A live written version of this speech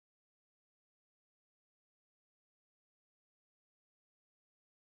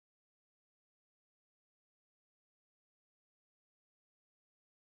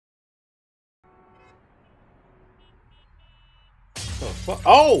The fuck?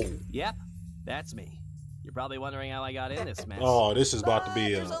 Oh! Yep, that's me. You're probably wondering how I got in this mess. Oh, this is about to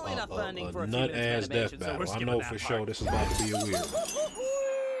be a nut-ass death battle. I know for sure this is about to be a weird one.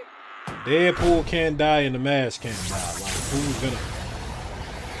 Deadpool can't die and the mask can't die. Like, who's gonna...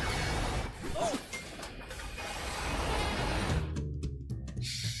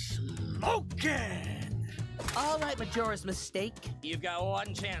 Smoking! All right, Majora's mistake. You've got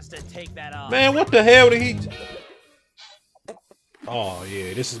one chance to take that off. Man, what the hell did he... Oh,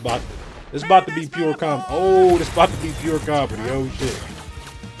 yeah, this is about to be pure comedy. Oh, this is about to be pure comedy. Oh, shit.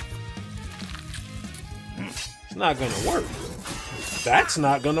 It's not gonna work. That's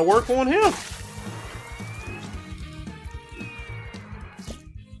not gonna work on him.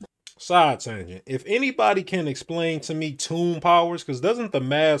 Side tangent. If anybody can explain to me tomb powers, because doesn't the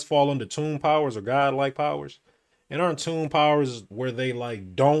mask fall under tomb powers or godlike powers? And aren't tomb powers where they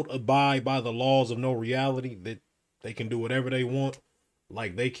like don't abide by the laws of no reality, that they can do whatever they want?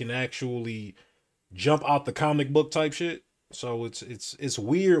 Like they can actually jump out the comic book type shit. So it's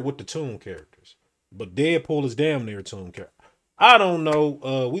weird with the tomb characters. But Deadpool is damn near a tomb character. I don't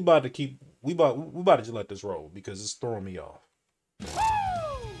know. We about to just let this roll because it's throwing me off.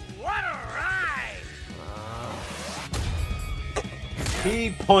 What a ride!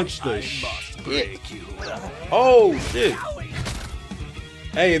 He punched the shit. Oh shit.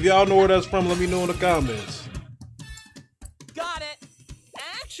 Hey, if y'all know where that's from, let me know in the comments. Got it.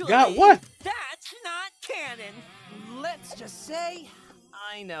 Actually, got what? That's not canon. Let's just say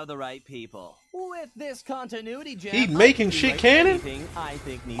I know the right people. With this continuity gem, he making shit canon? I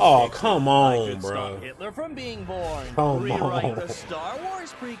think oh, come on, bro. Hitler from being born. Come Rewrite on. the Star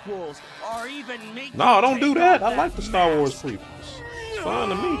Wars prequels, or even make. No, don't do that. I like the Star Wars prequels. It's fine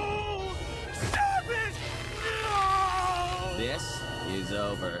to me. Stop it! No! This is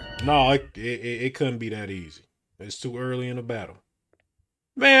over. No, it couldn't be that easy. It's too early in the battle.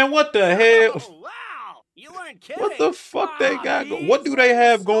 Man, what the hell? Oh, wow! You weren't kidding. What the fuck they got? What do they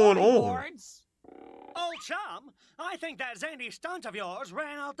have going on? Old chum, I think that zany stunt of yours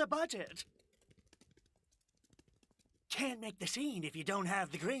ran out the budget. Can't make the scene if you don't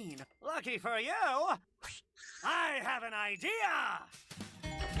have the green. Lucky for you, I have an idea.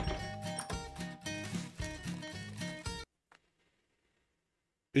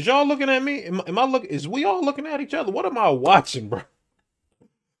 Is y'all looking at me? Am I looking? Is we all looking at each other? What am I watching, bro?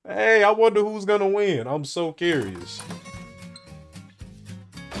 Hey, I wonder who's gonna win. I'm so curious.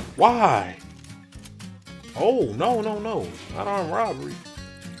 Why? Oh, no. Not armed robbery.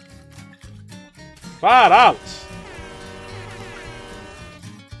 $5.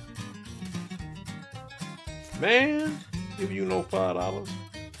 Man, give you no $5.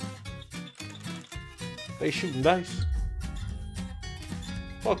 They shooting dice.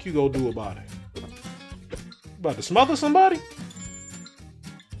 Fuck you go do about it? About to smother somebody?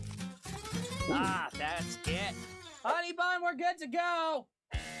 Ah, that's it. Honey bun, we're good to go.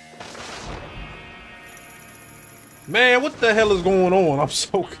 Man, what the hell is going on? I'm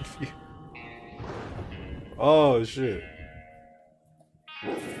so confused. Oh, shit.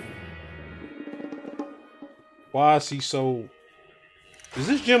 Why is he so... Is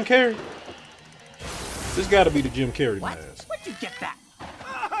this Jim Carrey? This gotta be the Jim Carrey mask. Where'd you get that?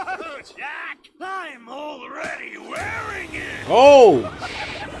 Oh, Jack, I'm already wearing it. Oh!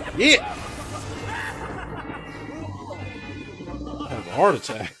 Yeah! I have a heart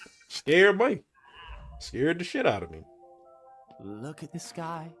attack. Scared me. Scared the shit out of me. Look at the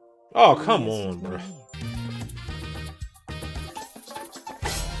sky. Oh, come on, bro.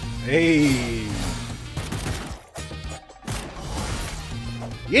 Hey.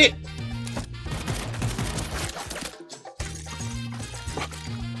 Yeah.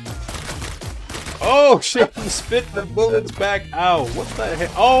 Oh, shit. He spit the bullets back out. What the heck?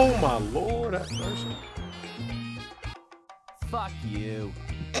 Oh, my Lord. Have mercy. Fuck you.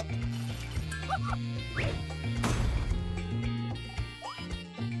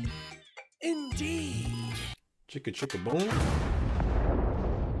 Indeed. Chicka boom.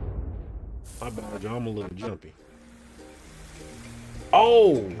 My bad, y'all. I'm a little jumpy.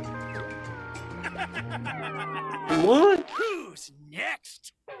 Oh. Who won? Who's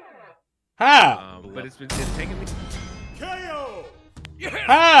next? How? But it's taking me. KO. Yes,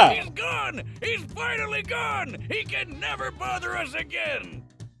 How? he's gone! He's finally gone! He can never bother us again!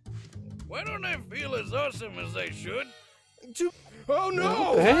 Why don't they feel as awesome as they should? Oh no!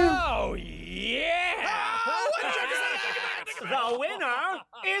 What the hell? Oh yeah! The winner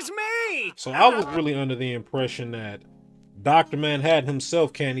is me. So I was really under the impression that Dr. Manhattan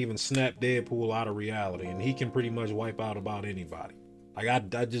himself can't even snap Deadpool out of reality, and he can pretty much wipe out about anybody. Like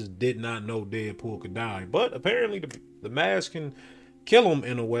I just did not know Deadpool could die, but apparently the mask can kill him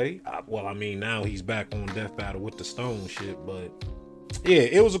in a way. Well, I mean, now he's back on Death Battle with the stone shit, but yeah,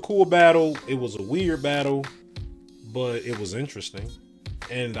 it was a cool battle. It was a weird battle, but it was interesting.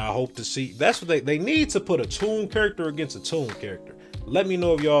 And I hope to see, that's what they need to put a Toon character against a Toon character. Let me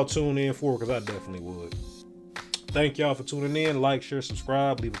know if y'all tune in for it, because I definitely would. Thank y'all for tuning in. Like, share,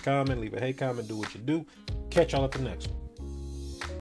 subscribe, leave a comment, leave a hate comment, do what you do. Catch y'all at the next one.